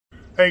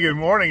Hey, good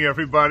morning,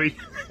 everybody,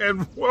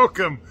 and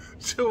welcome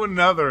to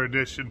another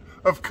edition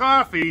of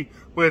Coffee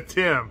with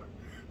Tim.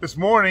 This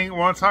morning, I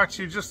want to talk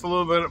to you just a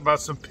little bit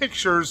about some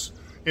pictures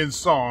in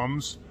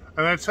Psalms,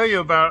 and I'll tell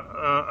you about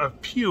a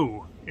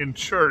pew in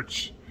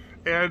church,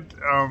 and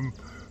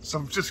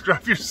just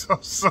grab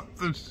yourself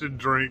something to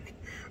drink,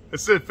 and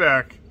sit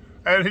back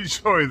and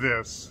enjoy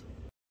this.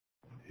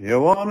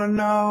 You want to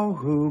know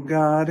who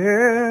God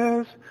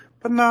is,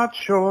 but not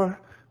sure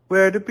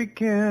where to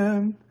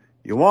begin.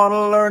 You want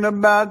to learn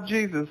about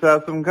Jesus,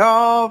 have some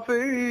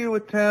coffee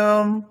with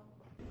Tim.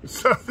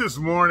 So this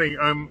morning,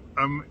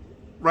 I'm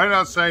right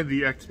outside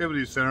the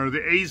Activity Center,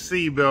 the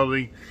AC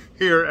building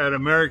here at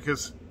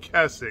America's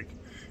Keswick.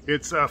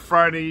 It's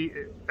Friday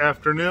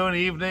afternoon,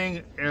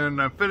 evening,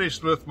 and I'm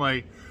finished with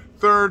my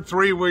third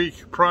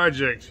 3-week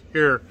project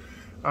here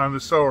on the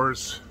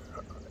sowers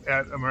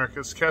at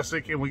America's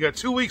Keswick, and we got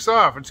 2 weeks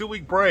off, a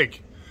 2-week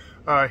break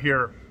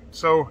here.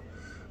 So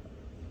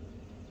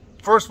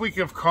first week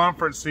of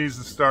conference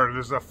season started.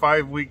 There's a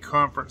 5-week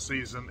conference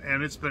season,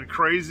 and it's been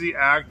crazy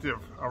active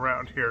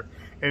around here.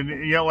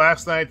 And yeah,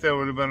 last night there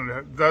would have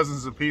been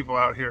dozens of people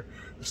out here.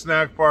 The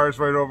snack bar is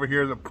right over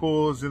here. The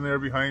pool is in there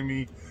behind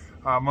me.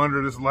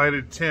 Under this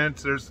lighted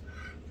tent.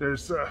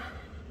 There's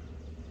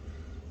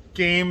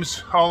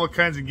games, all the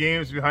kinds of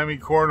games behind me,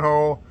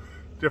 cornhole,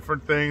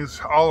 different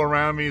things all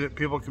around me that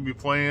people can be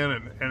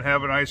playing and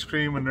having ice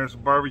cream. And there's a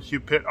barbecue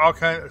pit, all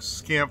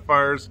kinds of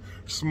campfires,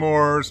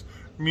 s'mores,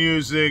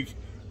 music,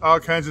 all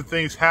kinds of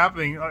things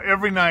happening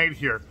every night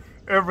here.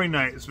 Every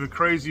night. It's been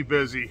crazy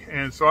busy.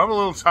 And so I'm a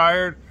little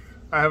tired.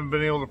 I haven't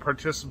been able to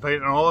participate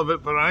in all of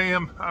it, but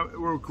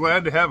we're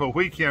glad to have a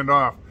weekend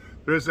off.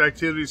 There's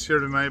activities here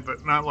tonight,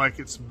 but not like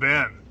it's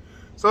been.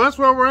 So that's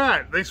where we're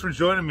at. Thanks for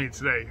joining me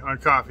today on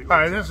Coffee.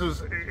 Hi, this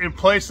is in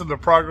place of the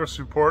progress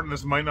report, and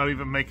this might not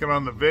even make it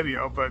on the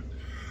video, but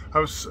I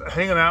was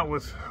hanging out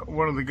with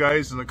one of the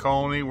guys in the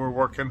colony. We're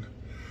working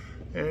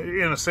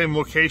in the same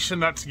location,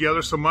 not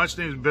together so much. His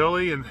name is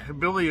Billy, and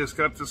Billy has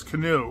got this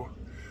canoe,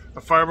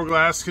 a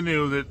fiberglass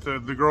canoe that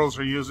the girls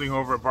are using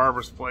over at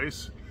Barbara's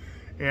place,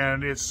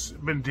 and it's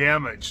been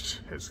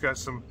damaged. It's got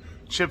some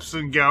chips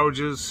and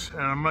gouges,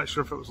 and I'm not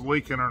sure if it was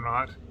leaking or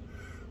not.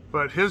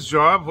 But his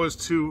job was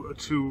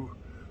to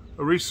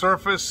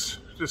resurface,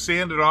 to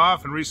sand it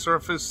off and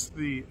resurface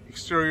the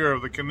exterior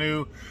of the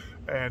canoe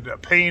and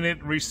paint it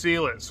and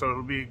reseal it so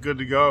it'll be good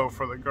to go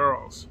for the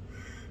girls.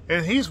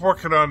 And he's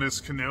working on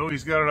this canoe.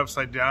 He's got it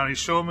upside down. He's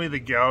showing me the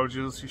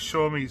gouges. He's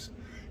showing me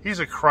he's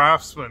a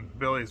craftsman.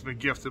 Billy's been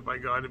gifted by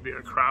God to be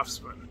a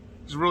craftsman.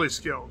 He's really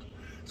skilled.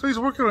 So he's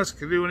working on this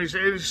canoe, and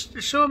he's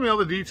showing me all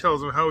the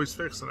details of how he's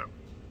fixing it.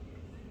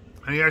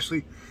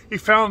 And he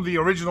found the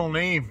original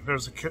name.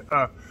 There's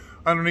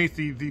underneath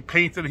the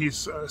paint that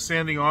he's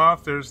sanding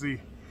off. There's the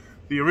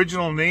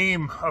original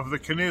name of the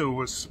canoe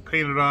was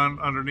painted on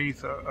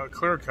underneath a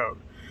clear coat.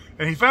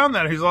 And he found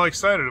that. He's all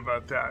excited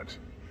about that.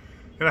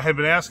 And I had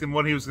been asking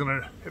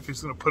if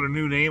he's gonna put a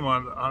new name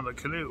on the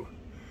canoe.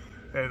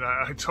 And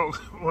I told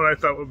him what I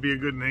thought would be a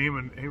good name,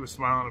 and he was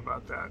smiling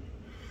about that.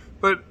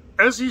 But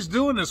as he's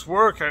doing this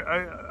work,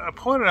 I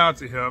pointed out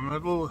to him a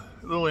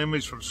little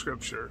image from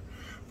Scripture.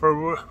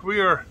 For we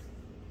are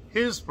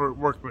his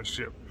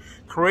workmanship,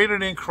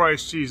 created in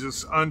Christ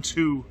Jesus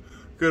unto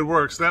good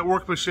works. That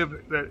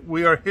workmanship, that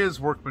we are his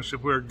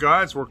workmanship. We are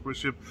God's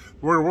workmanship.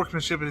 The word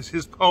workmanship is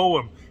his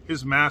poem,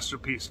 his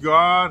masterpiece.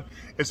 God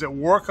is at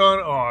work on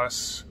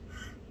us,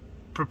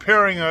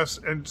 preparing us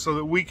and so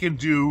that we can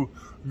do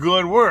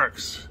good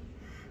works.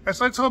 And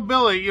so I told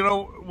Billy, you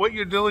know, what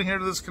you're doing here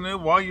to this canoe,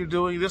 while you're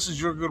doing, this is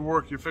your good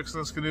work. You're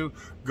fixing this canoe.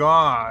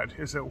 God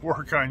is at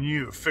work on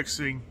you,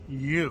 fixing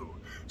you,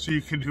 so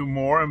you can do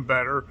more and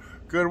better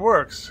good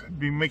works.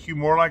 Make you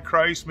more like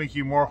Christ, make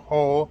you more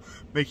whole,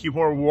 make you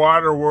more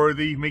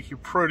water-worthy, make you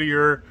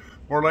prettier,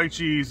 more like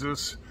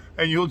Jesus,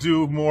 and you'll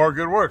do more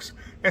good works.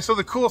 And so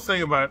the cool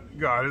thing about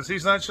God is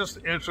he's not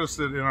just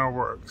interested in our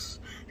works.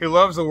 He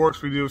loves the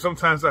works we do.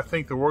 Sometimes I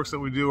think the works that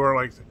we do are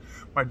like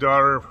my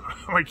daughter,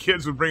 my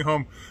kids would bring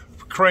home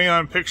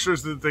crayon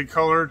pictures that they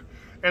colored,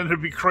 and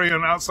it'd be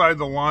crayon outside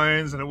the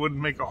lines, and it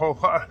wouldn't make a whole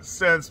lot of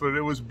sense, but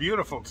it was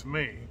beautiful to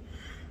me.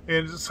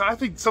 And so I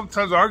think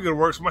sometimes our good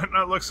works might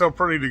not look so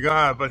pretty to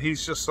God, but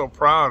he's just so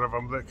proud of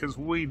them because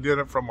we did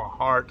it from a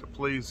heart to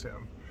please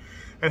him.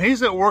 And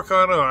he's at work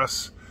on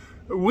us.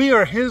 We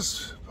are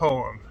his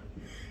poem.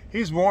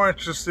 He's more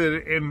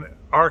interested in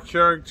our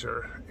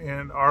character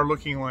and our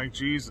looking like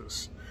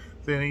Jesus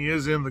than he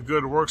is in the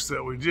good works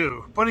that we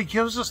do. But he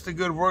gives us the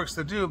good works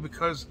to do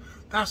because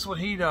that's what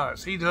he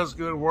does. He does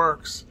good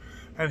works,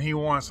 and he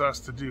wants us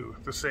to do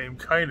the same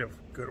kind of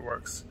good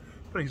works.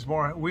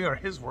 But we are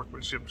his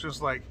workmanship,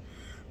 just like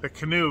the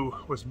canoe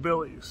was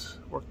Billy's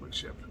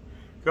workmanship.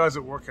 God's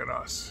at work in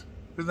us.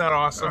 Isn't that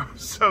awesome?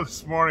 So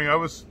this morning I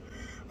was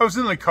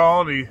in the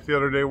colony the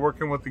other day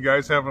working with the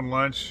guys having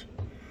lunch.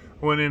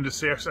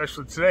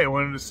 Actually today I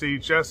went in to see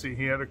Jesse.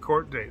 He had a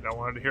court date. I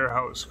wanted to hear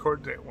how his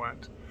court date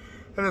went.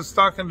 And I was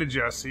talking to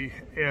Jesse,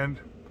 and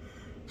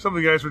some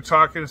of the guys were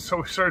talking, so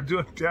we started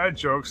doing dad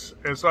jokes.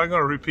 And so I'm going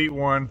to repeat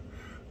one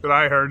that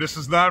I heard. This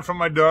is not from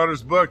my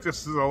daughter's book.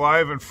 This is a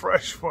live and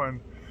fresh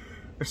one.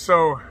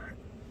 So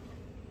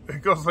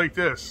it goes like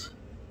this.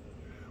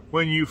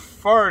 When you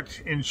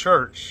fart in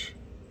church,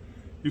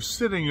 you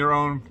sit in your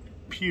own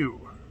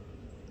pew.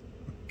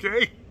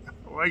 Okay?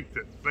 I liked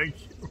it. Thank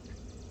you.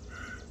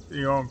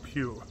 Your own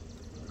pew.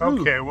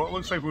 Okay, well, it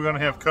looks like we're going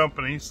to have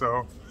company,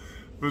 so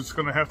we're just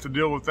going to have to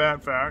deal with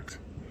that fact.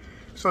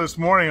 So this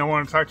morning I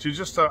want to talk to you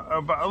just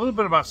a little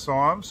bit about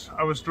Psalms.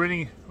 I was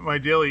reading my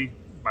daily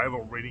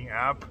Bible reading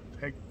app.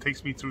 It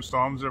takes me through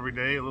Psalms every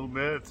day a little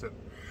bit. And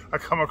I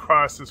come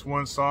across this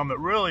one Psalm that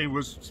really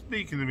was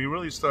speaking to me,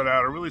 really stood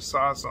out. I really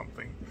saw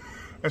something.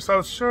 And so I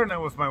was sharing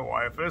that with my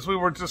wife. As we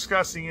were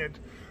discussing it,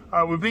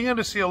 we began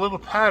to see a little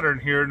pattern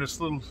here in this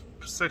little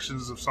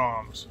sections of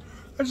Psalms.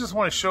 I just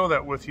want to show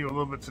that with you a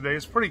little bit today.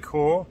 It's pretty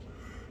cool.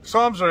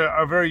 Psalms are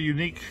a very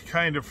unique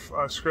kind of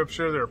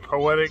scripture. They're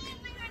poetic,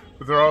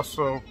 but they're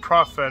also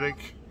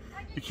prophetic.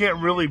 You can't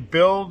really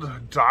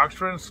build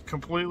doctrines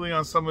completely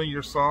on some of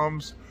your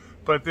Psalms,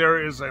 but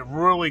there is a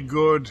really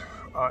good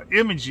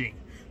imaging.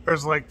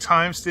 There's like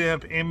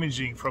timestamp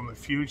imaging from the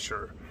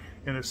future,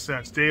 in a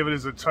sense. David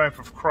is a type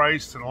of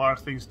Christ, and a lot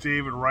of things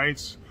David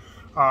writes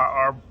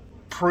are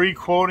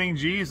pre-quoting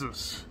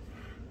Jesus.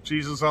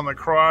 Jesus on the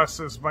cross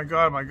says, my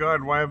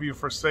God, why have you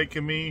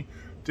forsaken me?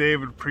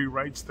 David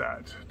pre-writes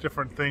that.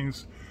 Different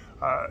things,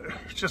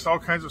 just all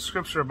kinds of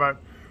scripture about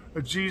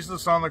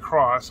Jesus on the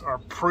cross are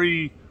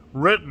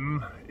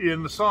pre-written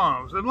in the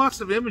Psalms. And lots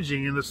of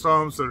imaging in the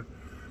Psalms that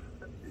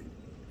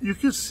you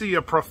can see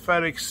a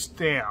prophetic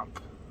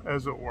stamp,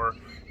 as it were.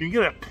 You can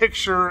get a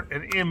picture,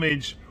 an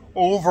image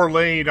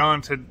overlaid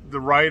onto the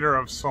writer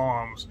of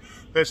Psalms.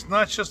 That's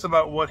not just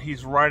about what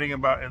he's writing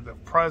about in the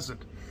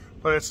present,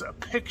 but it's a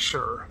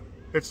picture.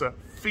 It's a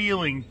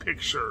feeling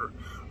picture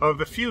of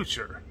the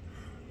future.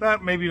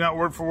 That maybe not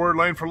word for word,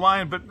 line for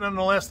line, but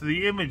nonetheless,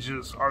 the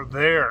images are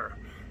there.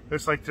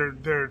 It's like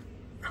they're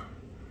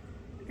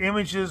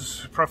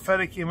images,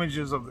 prophetic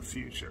images of the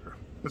future.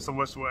 That's the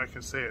best way I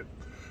can say it.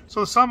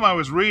 So the Psalm I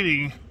was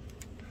reading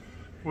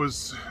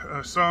was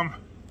Psalm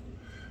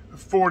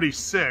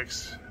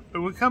 46.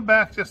 But we come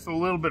back just a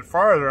little bit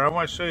farther. I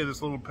want to show you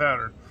this little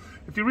pattern.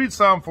 If you read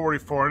Psalm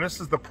 44, and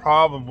this is the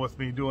problem with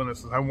me doing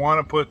this, is I want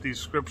to put these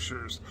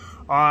scriptures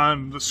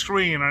on the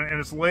screen, and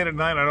it's late at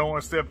night. I don't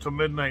want to stay up till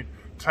midnight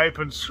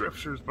typing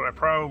scriptures, but I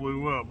probably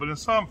will. But in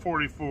Psalm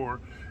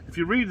 44, if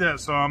you read that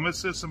psalm,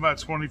 it's about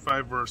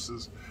 25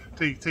 verses.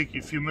 Take you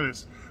a few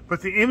minutes.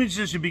 But the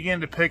images you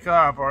begin to pick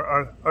up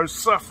are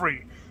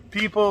suffering.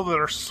 People that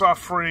are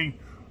suffering,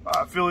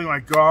 feeling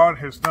like God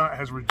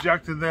has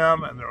rejected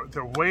them, and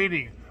they're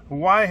waiting.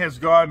 Why has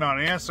God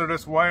not answered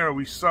us? Why are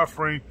we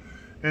suffering?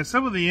 And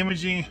some of the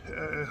imaging,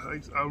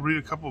 I'll read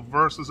a couple of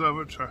verses of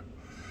it.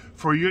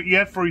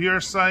 Yet for your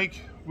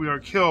sake we are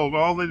killed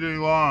all the day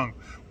long.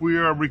 We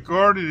are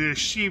regarded as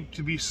sheep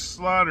to be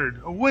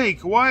slaughtered.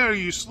 Awake, why are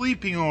you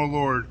sleeping, O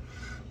Lord?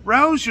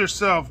 Rouse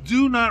yourself,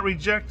 do not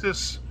reject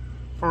us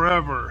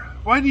forever.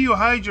 Why do you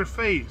hide your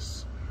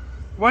face?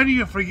 Why do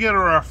you forget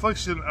our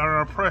affliction and our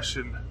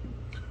oppression?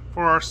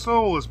 For our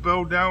soul is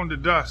bowed down to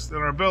dust, and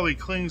our belly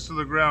clings to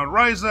the ground.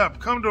 Rise up,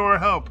 come to our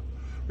help.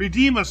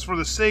 Redeem us for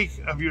the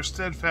sake of your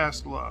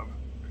steadfast love.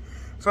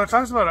 So it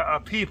talks about a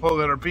people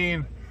that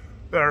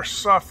are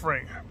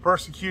suffering,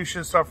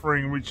 persecution,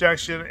 suffering,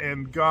 rejection,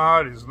 and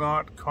God has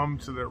not come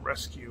to their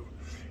rescue.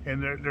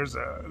 And there's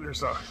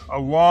a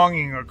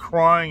longing, a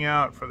crying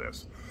out for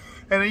this.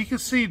 And you can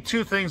see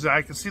two things.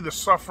 I can see the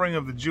suffering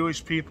of the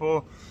Jewish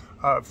people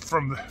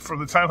from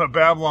the time of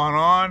Babylon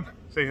on.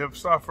 They have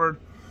suffered.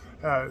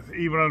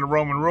 Even under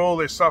Roman rule,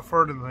 they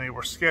suffered, and they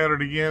were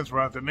scattered again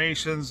throughout the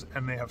nations,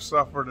 and they have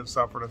suffered and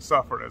suffered and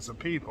suffered as a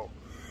people.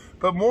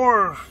 But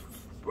more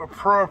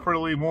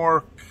appropriately,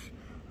 more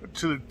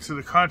to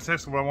the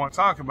context of what I want to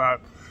talk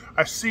about,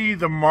 I see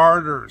the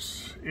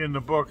martyrs in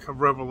the book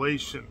of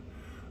Revelation.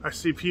 I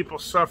see people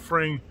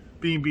suffering,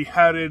 being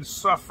beheaded,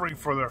 suffering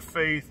for their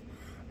faith,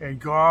 and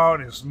God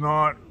is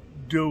not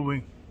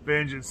doing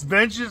vengeance.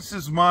 Vengeance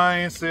is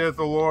mine, saith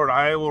the Lord,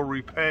 I will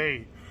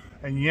repay.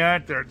 And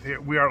yet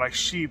we are like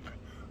sheep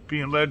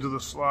being led to the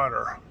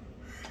slaughter.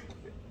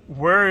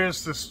 Where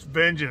is this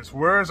vengeance?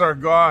 Where is our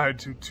God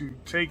to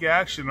take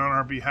action on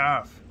our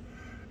behalf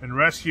and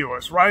rescue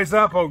us? Rise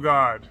up, O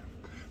God.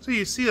 So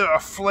you see a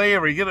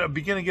flavor, you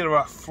begin to get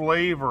a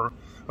flavor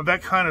of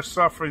that kind of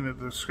suffering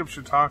that the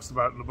scripture talks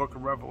about in the book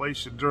of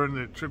Revelation during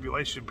the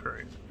tribulation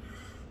period.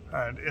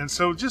 And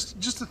so just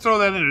to throw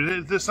that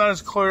in, it's not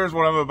as clear as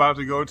what I'm about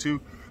to go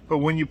to, but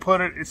when you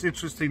put it, it's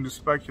interesting to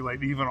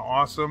speculate. Even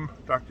awesome,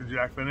 Dr.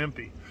 Jack Van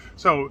Impe.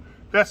 So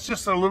that's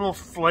just a little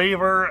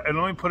flavor, and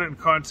let me put it in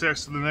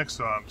context to the next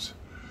Psalms.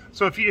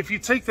 So if you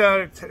take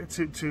that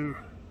to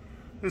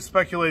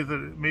speculate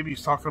that maybe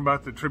he's talking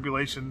about the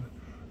tribulation,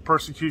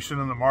 persecution,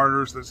 and the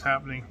martyrs that's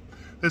happening,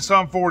 then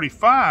Psalm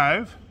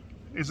 45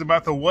 is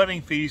about the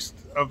wedding feast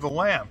of the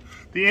Lamb,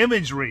 the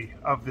imagery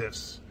of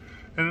this.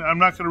 And I'm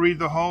not going to read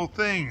the whole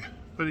thing,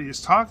 but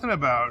he's talking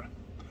about,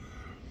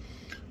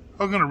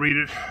 I'm going to read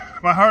it.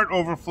 My heart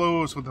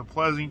overflows with a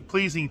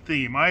pleasing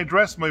theme. I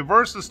address my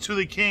verses to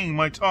the king.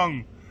 My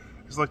tongue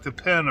is like the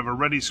pen of a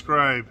ready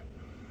scribe.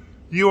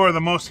 You are the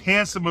most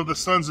handsome of the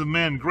sons of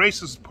men.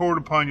 Grace is poured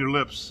upon your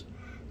lips.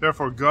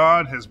 Therefore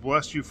God has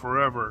blessed you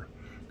forever.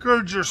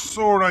 Gird your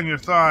sword on your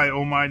thigh,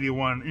 O mighty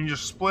one, in your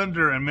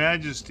splendor and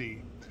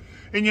majesty.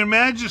 In your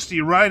majesty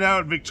ride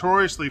out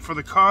victoriously for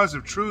the cause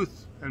of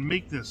truth and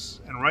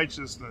meekness and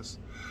righteousness.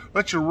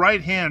 Let your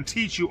right hand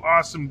teach you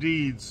awesome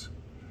deeds.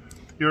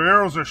 Your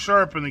arrows are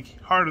sharp in the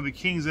heart of the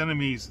king's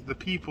enemies. The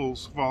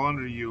peoples fall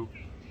under you.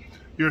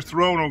 Your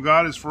throne, O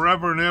God, is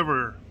forever and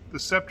ever. The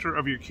scepter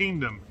of your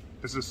kingdom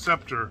is a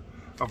scepter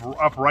of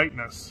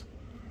uprightness.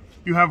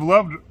 You have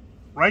loved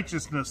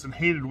righteousness and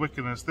hated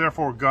wickedness.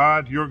 Therefore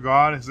God, your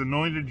God, has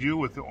anointed you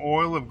with the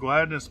oil of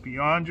gladness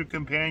beyond your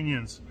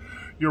companions.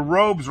 Your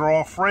robes are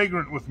all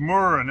fragrant with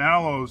myrrh and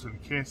aloes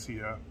and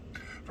cassia.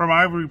 From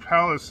ivory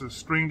palaces,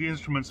 stringed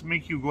instruments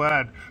make you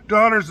glad.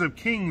 Daughters of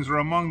kings are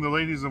among the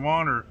ladies of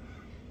honor.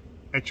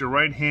 At your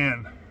right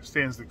hand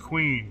stands the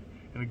queen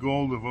in the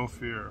gold of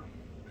Ophir.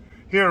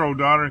 Hear, O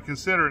daughter, and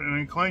consider it, and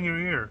incline your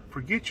ear.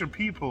 Forget your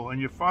people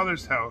and your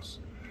father's house,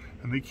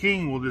 and the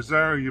king will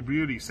desire your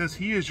beauty. Since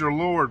he is your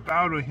Lord,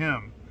 bow to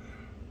him.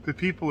 The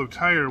people of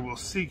Tyre will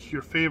seek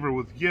your favor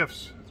with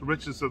gifts, the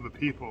riches of the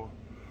people.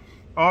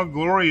 All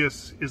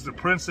glorious is the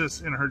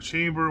princess in her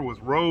chamber, with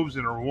robes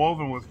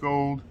interwoven with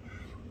gold.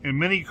 In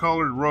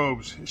many-colored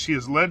robes she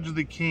is led to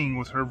the king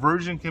with her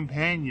virgin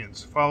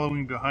companions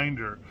following behind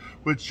her.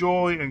 With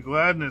joy and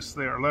gladness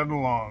they are led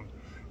along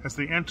as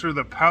they enter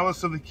the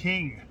palace of the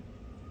king.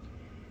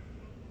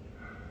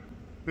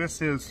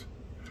 This is,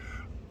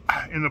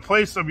 in the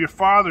place of your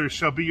fathers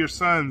shall be your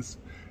sons,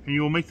 and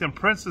you will make them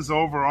princes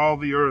over all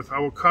the earth. I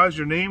will cause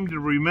your name to be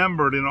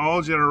remembered in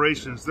all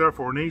generations.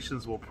 Therefore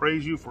nations will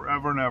praise you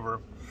forever and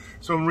ever.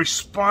 So in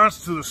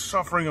response to the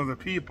suffering of the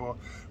people,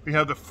 we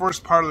have the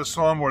first part of the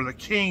psalm where the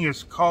king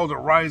is called to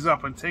rise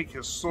up and take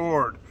his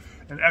sword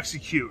and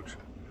execute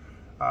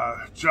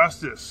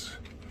justice.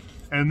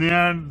 And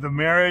then the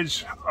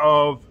marriage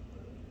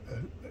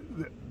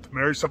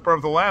supper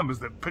of the Lamb is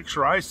the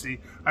picture I see.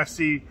 I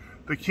see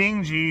the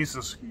King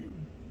Jesus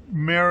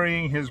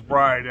marrying his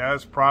bride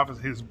as prophet.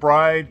 His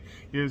bride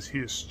is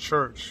his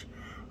church.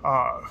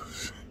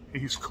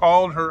 He's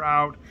called her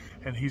out,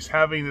 and he's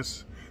having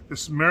this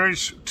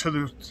marriage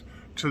to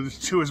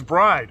his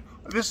bride.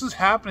 This is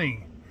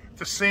happening at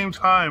the same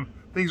time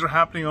things are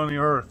happening on the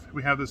earth.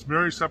 We have this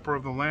marriage supper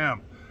of the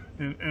Lamb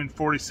in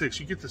 46.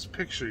 You get this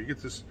picture, you get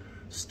this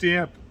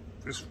stamp,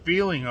 this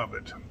feeling of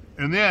it.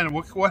 And then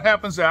what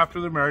happens after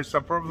the marriage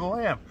supper of the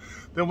Lamb?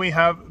 Then we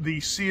have the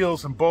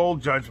seals and bowl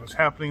judgments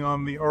happening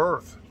on the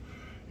earth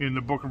in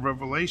the book of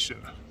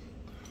Revelation.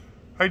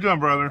 How you doing,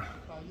 brother?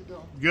 How you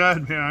doing?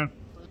 Good, man.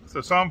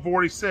 So Psalm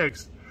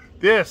 46,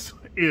 this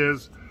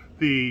is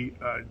the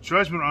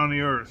judgment on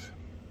the earth.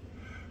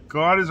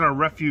 God is our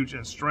refuge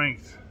and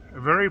strength, a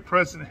very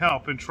present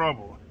help in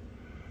trouble.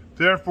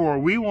 Therefore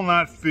we will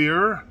not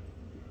fear,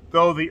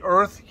 though the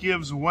earth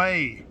gives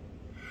way,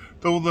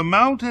 though the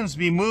mountains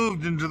be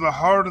moved into the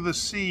heart of the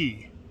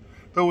sea,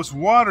 though its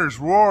waters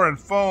roar and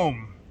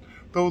foam,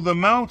 though the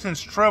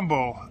mountains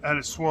tremble at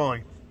its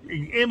swelling.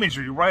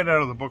 Imagery right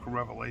out of the book of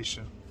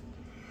Revelation.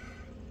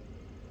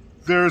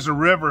 There is a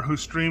river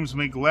whose streams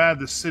make glad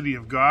the city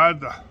of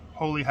God, the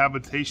holy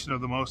habitation of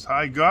the Most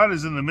High. God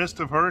is in the midst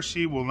of her.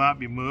 She will not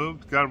be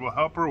moved. God will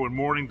help her when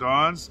morning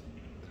dawns.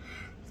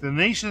 The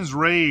nations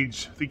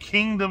rage. The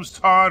kingdoms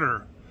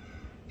totter.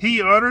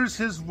 He utters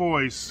his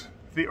voice.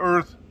 The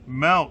earth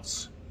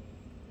melts.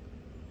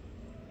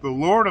 The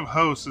Lord of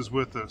hosts is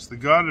with us. The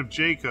God of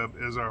Jacob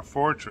is our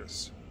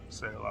fortress.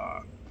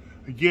 Selah.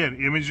 Again,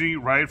 imagery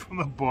right from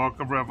the book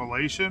of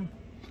Revelation.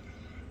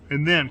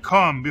 And then,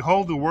 come,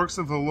 behold the works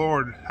of the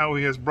Lord, how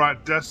he has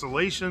brought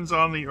desolations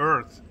on the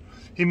earth.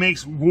 He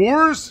makes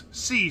wars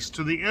cease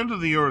to the end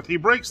of the earth. He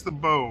breaks the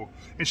bow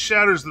and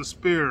shatters the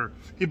spear.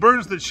 He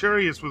burns the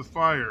chariots with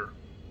fire.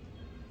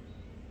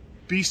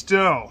 Be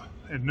still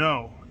and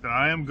know that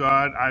I am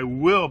God. I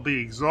will be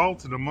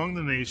exalted among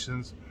the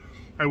nations.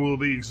 I will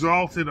be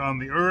exalted on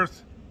the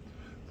earth.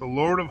 The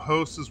Lord of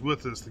hosts is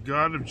with us. The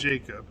God of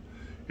Jacob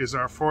is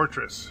our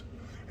fortress.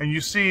 And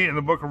you see in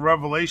the book of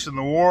Revelation,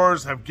 the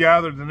wars have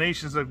gathered, the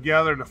nations have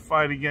gathered to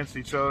fight against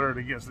each other and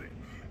against it.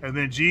 And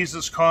then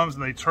Jesus comes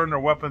and they turn their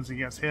weapons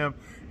against him.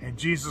 And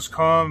Jesus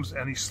comes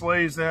and he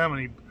slays them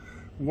and he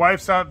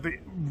wipes out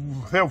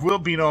there will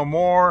be no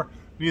more.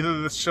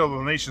 Neither shall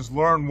the nations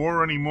learn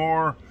war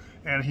anymore.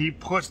 And he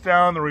puts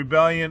down the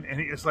rebellion, and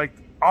it's like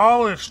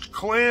all this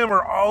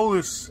clamor, all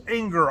this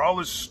anger, all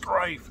this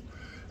strife.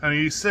 And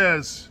he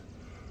says,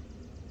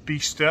 be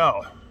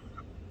still.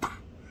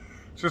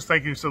 Just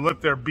like he said,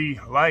 let there be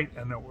light,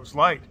 and there was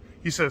light.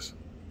 He says,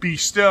 be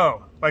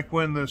still. Like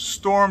when the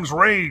storms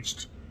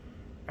raged,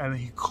 and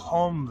he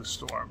calmed the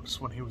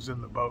storms when he was in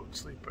the boat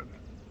sleeping,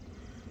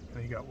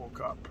 and he got woke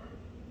up.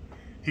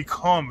 He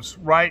comes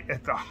right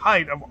at the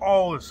height of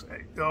all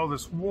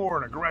this war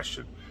and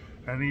aggression,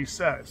 and he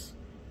says,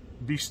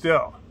 be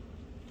still.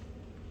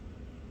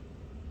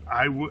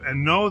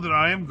 And know that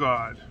I am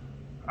God.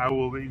 I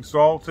will be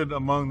exalted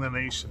among the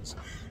nations.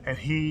 And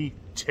he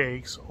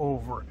takes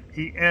over.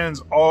 He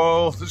ends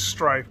all the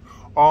strife,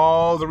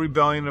 all the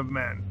rebellion of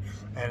men,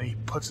 and he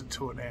puts it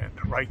to an end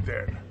right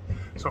there.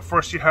 So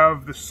first you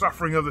have the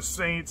suffering of the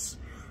saints,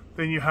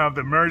 then you have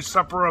the marriage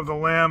supper of the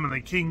Lamb and the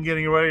king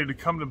getting ready to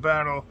come to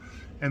battle,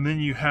 and then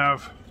you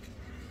have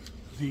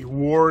the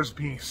wars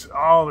being,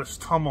 all this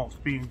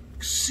tumult being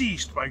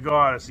ceased by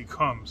God as he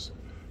comes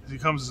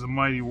as a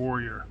mighty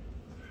warrior.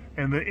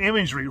 And the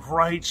imagery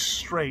right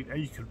straight,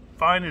 and you can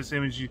find this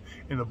image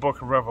in the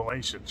book of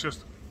Revelation,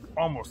 just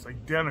almost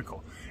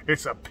identical.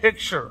 It's a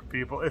picture,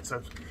 people. It's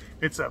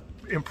a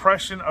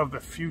impression of the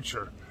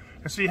future.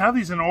 And so you have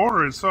these in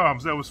order in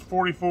Psalms. That was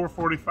 44,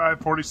 45,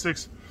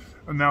 46,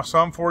 and now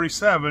Psalm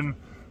 47.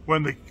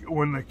 When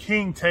the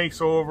king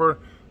takes over,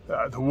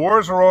 the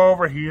wars are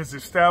over. He has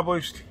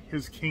established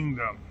his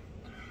kingdom.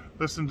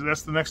 Listen to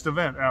that's the next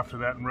event after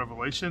that in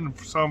Revelation,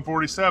 Psalm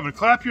 47.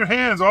 Clap your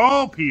hands,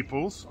 all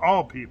peoples,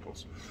 all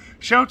peoples.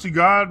 Shout to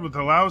God with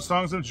the loud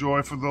songs of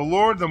joy, for the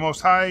Lord the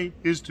Most High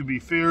is to be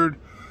feared,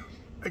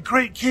 a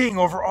great king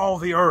over all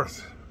the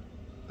earth.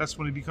 That's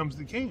when he becomes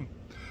the king.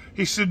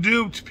 He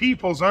subdued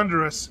peoples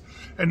under us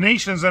and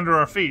nations under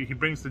our feet. He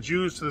brings the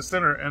Jews to the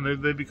center,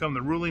 and they become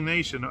the ruling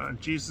nation.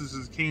 Jesus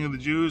is king of the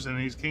Jews, and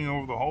he's king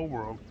over the whole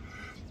world.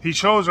 He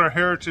chose our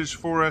heritage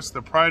for us,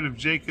 the pride of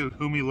Jacob,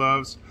 whom he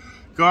loves.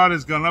 God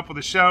has gone up with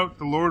a shout,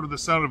 the Lord with the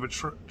sound of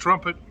a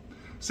trumpet.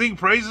 Sing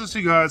praises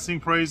to God, sing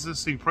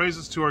praises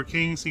to our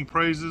King, sing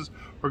praises.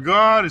 For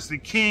God is the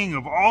King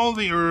of all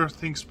the earth,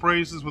 sings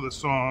praises with a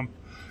psalm.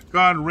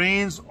 God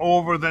reigns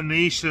over the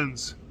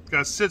nations.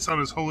 God sits on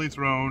his holy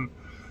throne.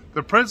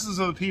 The princes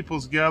of the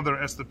peoples gather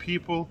as the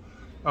people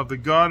of the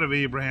God of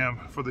Abraham.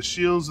 For the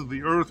shields of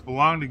the earth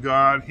belong to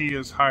God. He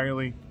is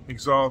highly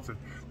exalted.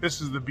 This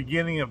is the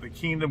beginning of the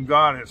kingdom.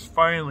 God has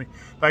finally,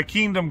 thy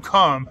kingdom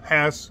come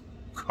has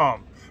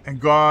come. And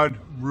God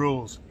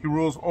rules. He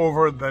rules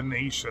over the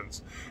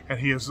nations. And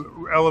he has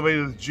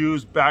elevated the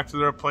Jews back to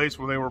their place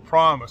where they were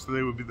promised that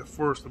they would be the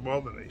first of all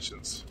the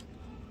nations.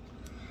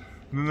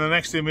 And then the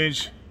next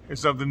image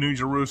is of the New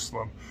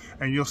Jerusalem.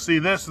 And you'll see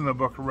this in the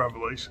book of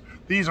Revelation.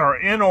 These are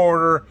in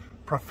order,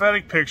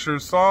 prophetic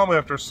pictures, psalm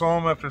after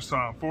psalm after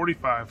psalm.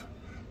 45,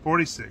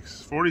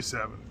 46,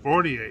 47,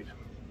 48,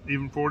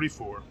 even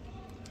 44.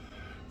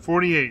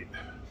 48.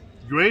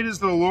 Great is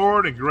the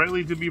Lord and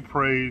greatly to be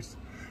praised.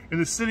 In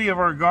the city of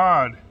our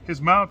God,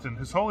 his mountain,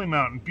 his holy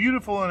mountain,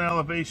 beautiful in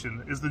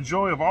elevation, is the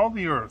joy of all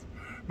the earth.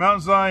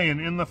 Mount Zion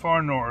in the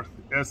far north,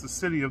 as the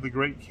city of the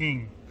great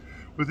king.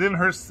 Within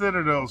her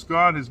citadels,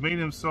 God has made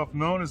himself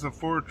known as a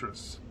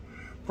fortress.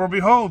 For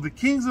behold, the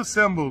kings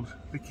assembled,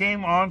 they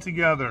came on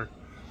together.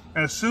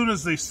 As soon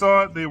as they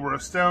saw it, they were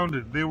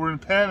astounded. They were in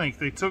panic,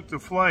 they took to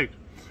flight.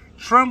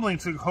 Trembling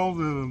took hold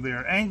of them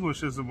there,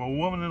 anguish as of a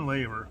woman in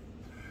labor.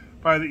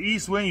 By the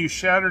east wind you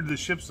shattered the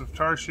ships of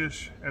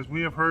Tarshish, as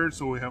we have heard,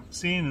 so we have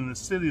seen in the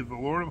city of the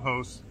Lord of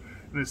hosts,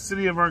 in the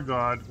city of our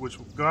God, which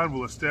God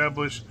will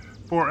establish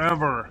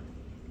forever.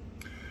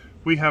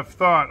 We have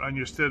thought on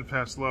your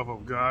steadfast love, O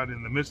God,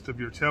 in the midst of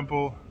your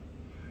temple.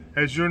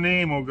 As your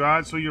name, O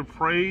God, so your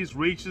praise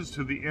reaches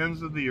to the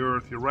ends of the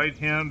earth. Your right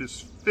hand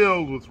is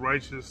filled with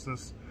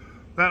righteousness.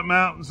 Let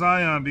Mount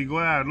Zion be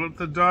glad. Let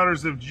the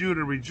daughters of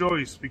Judah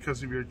rejoice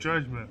because of your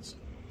judgments.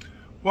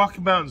 Walk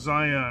about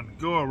Zion,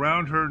 go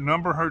around her,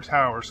 number her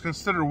towers,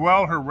 consider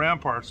well her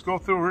ramparts, go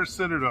through her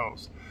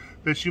citadels,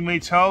 that you may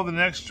tell the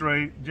next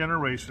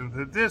generation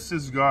that this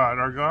is God,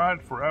 our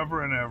God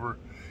forever and ever.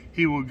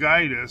 He will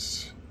guide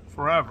us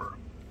forever.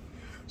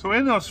 So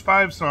in those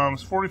 5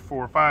 Psalms,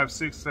 44, 5,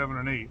 6, 7,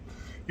 and 8,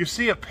 you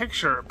see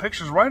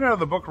pictures right out of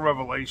the book of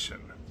Revelation.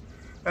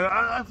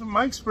 And in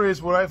my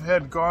experience, when I've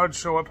had God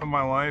show up in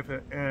my life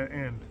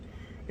and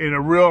in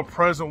a real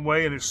present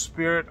way in his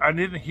spirit, I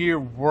didn't hear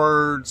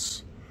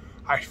words.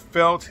 I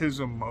felt his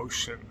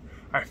emotion.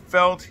 I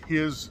felt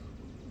his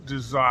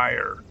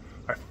desire.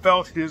 I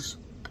felt his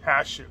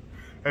passion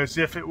as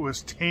if it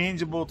was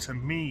tangible to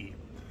me.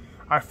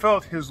 I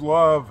felt his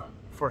love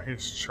for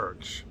his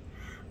church.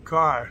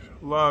 God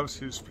loves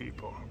his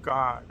people.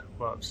 God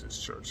loves his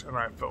church, and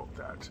I felt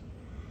that.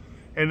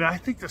 And I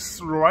think the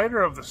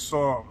writer of the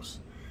Psalms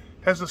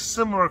has a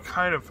similar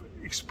kind of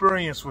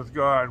experience with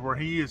God, where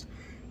he is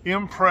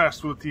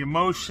impressed with the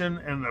emotion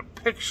and the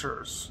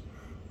pictures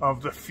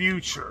of the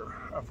future,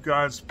 of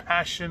God's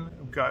passion,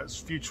 of God's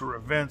future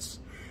events,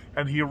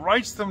 and he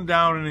writes them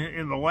down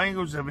in the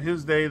language of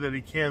his day that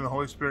he can. The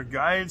Holy Spirit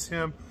guides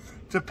him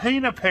to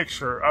paint a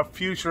picture of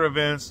future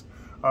events,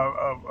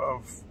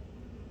 of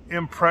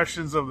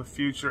impressions of the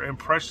future,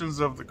 impressions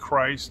of the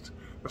Christ,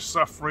 the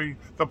suffering,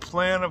 the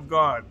plan of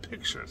God.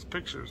 Pictures,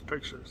 pictures,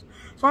 pictures.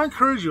 So I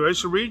encourage you,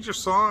 as you read your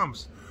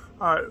Psalms,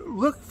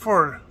 look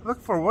for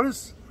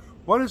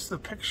what is the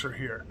picture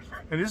here?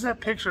 And is that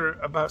picture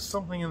about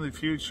something in the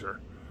future,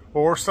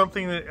 or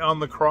something on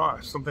the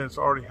cross, something that's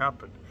already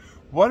happened?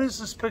 What is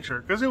this picture?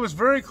 Because it was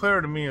very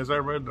clear to me as I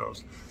read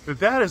those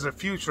that is a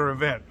future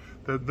event.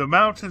 The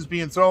mountains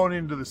being thrown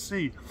into the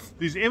sea.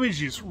 These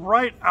images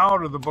right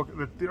out of the book,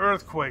 the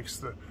earthquakes,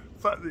 the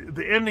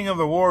the ending of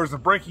the wars, the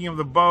breaking of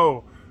the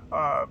bow,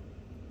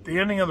 the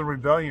ending of the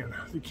rebellion,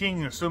 the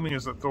king assuming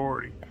his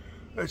authority.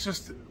 It's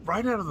just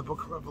right out of the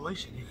book of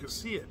Revelation. You can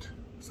see it.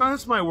 So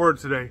that's my word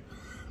today.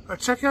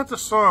 Check out the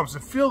Psalms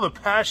and feel the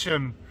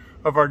passion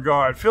of our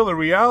God. Feel the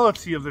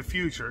reality of the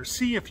future.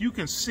 See if you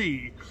can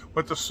see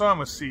what the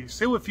psalmist sees.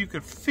 See if you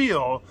can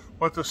feel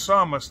what the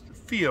psalmist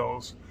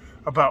feels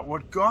about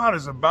what God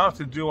is about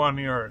to do on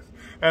the earth.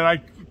 And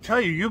I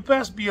tell you, you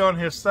best be on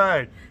his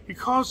side. He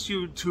calls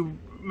you to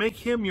make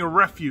him your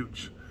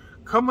refuge.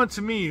 Come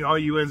unto me, all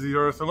you ends of the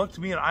earth, and look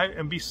to me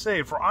and be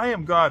saved, for I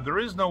am God, there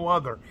is no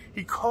other.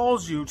 He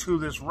calls you to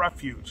this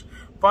refuge.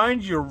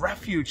 Find your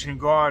refuge in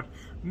God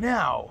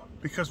now,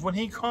 because when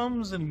he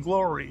comes in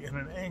glory and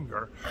in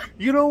anger,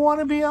 you don't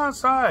want to be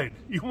outside.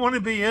 You want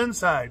to be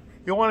inside.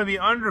 You want to be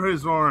under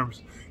his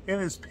arms, in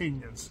his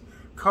pinions,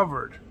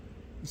 covered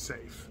and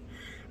safe.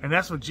 And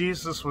that's what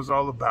Jesus was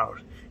all about.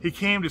 He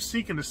came to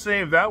seek and to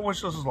save that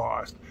which was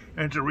lost,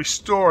 and to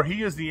restore.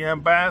 He is the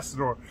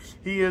ambassador.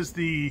 He is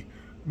the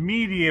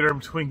mediator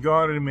between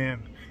God and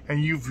man.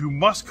 And you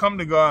must come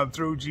to God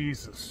through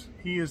Jesus.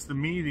 He is the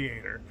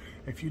mediator.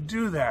 If you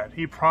do that,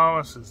 he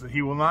promises that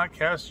he will not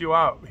cast you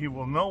out. He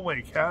will no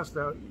way cast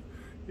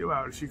you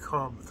out if you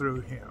come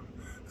through him.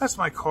 That's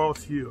my call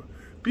to you.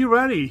 Be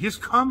ready. He's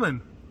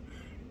coming.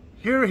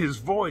 Hear his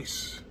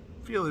voice.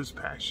 Feel his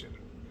passion.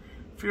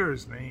 Fear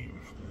his name.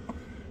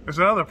 There's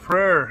another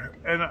prayer,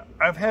 and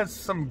I've had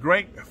some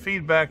great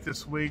feedback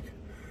this week.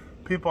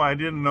 People I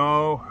didn't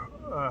know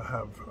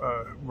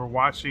were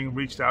watching,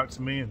 reached out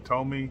to me and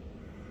told me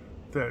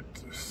that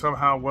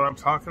somehow what I'm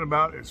talking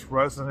about is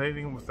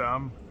resonating with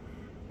them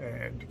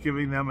and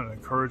giving them an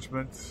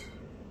encouragement.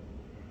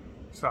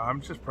 So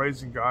I'm just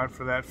praising God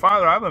for that.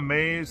 Father, I'm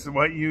amazed at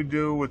what you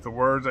do with the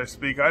words I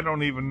speak. I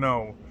don't even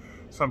know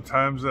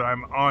sometimes that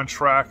I'm on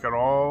track at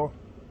all,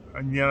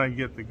 and yet I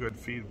get the good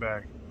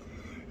feedback.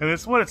 And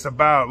it's what it's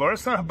about, Lord.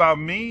 It's not about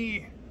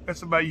me.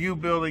 It's about you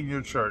building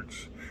your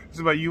church. It's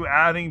about you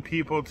adding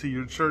people to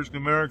your church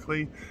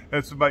numerically.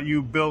 It's about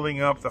you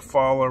building up the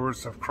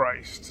followers of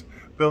Christ,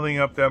 building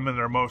up them in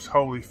their most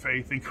holy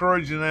faith,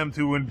 encouraging them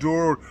to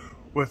endure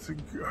with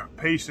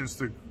patience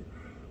the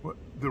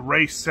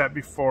race set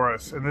before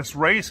us. And this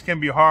race can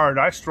be hard.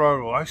 I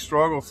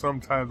struggle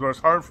sometimes, Lord. It's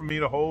hard for me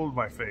to hold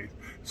my faith.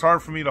 It's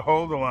hard for me to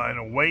hold the line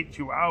and wait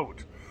you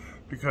out,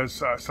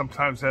 because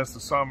sometimes, as the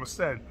psalmist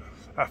said,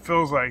 it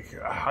feels like,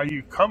 are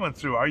you coming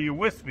through? Are you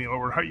with me,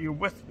 Lord? Are you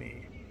with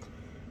me?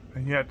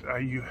 And yet,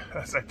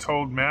 as I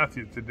told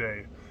Matthew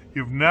today,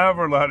 you've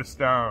never let us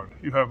down.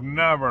 You have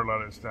never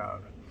let us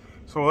down.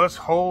 So let's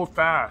hold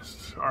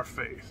fast our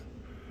faith.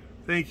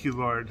 Thank you,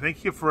 Lord.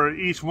 Thank you for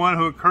each one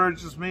who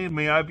encourages me.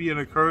 May I be an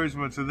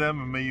encouragement to them,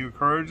 and may you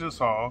encourage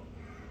us all.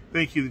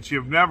 Thank you that you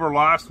have never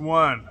lost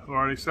one,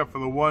 Lord, except for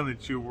the one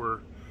that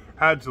you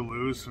had to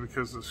lose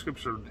because the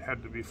scripture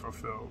had to be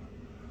fulfilled.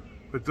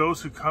 But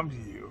those who come to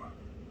you,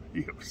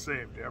 you have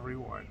saved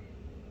everyone.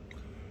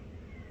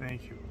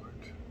 Thank you, Lord.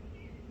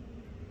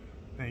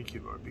 Thank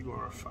you, Lord. Be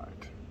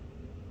glorified.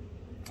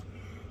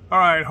 All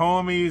right,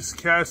 homies,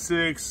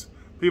 Catholics,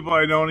 people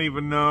I don't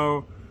even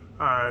know,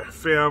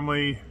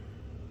 family,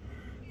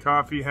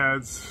 coffee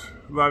heads,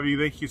 love you.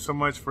 Thank you so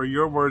much for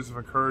your words of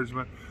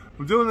encouragement.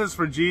 I'm doing this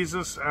for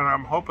Jesus, and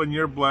I'm hoping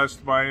you're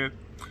blessed by it.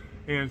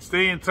 And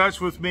stay in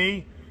touch with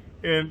me,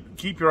 and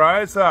keep your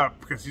eyes up,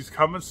 because he's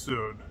coming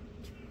soon.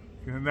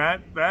 And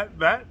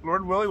that,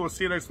 Lord willing, we'll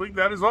see you next week.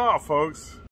 That is all, folks.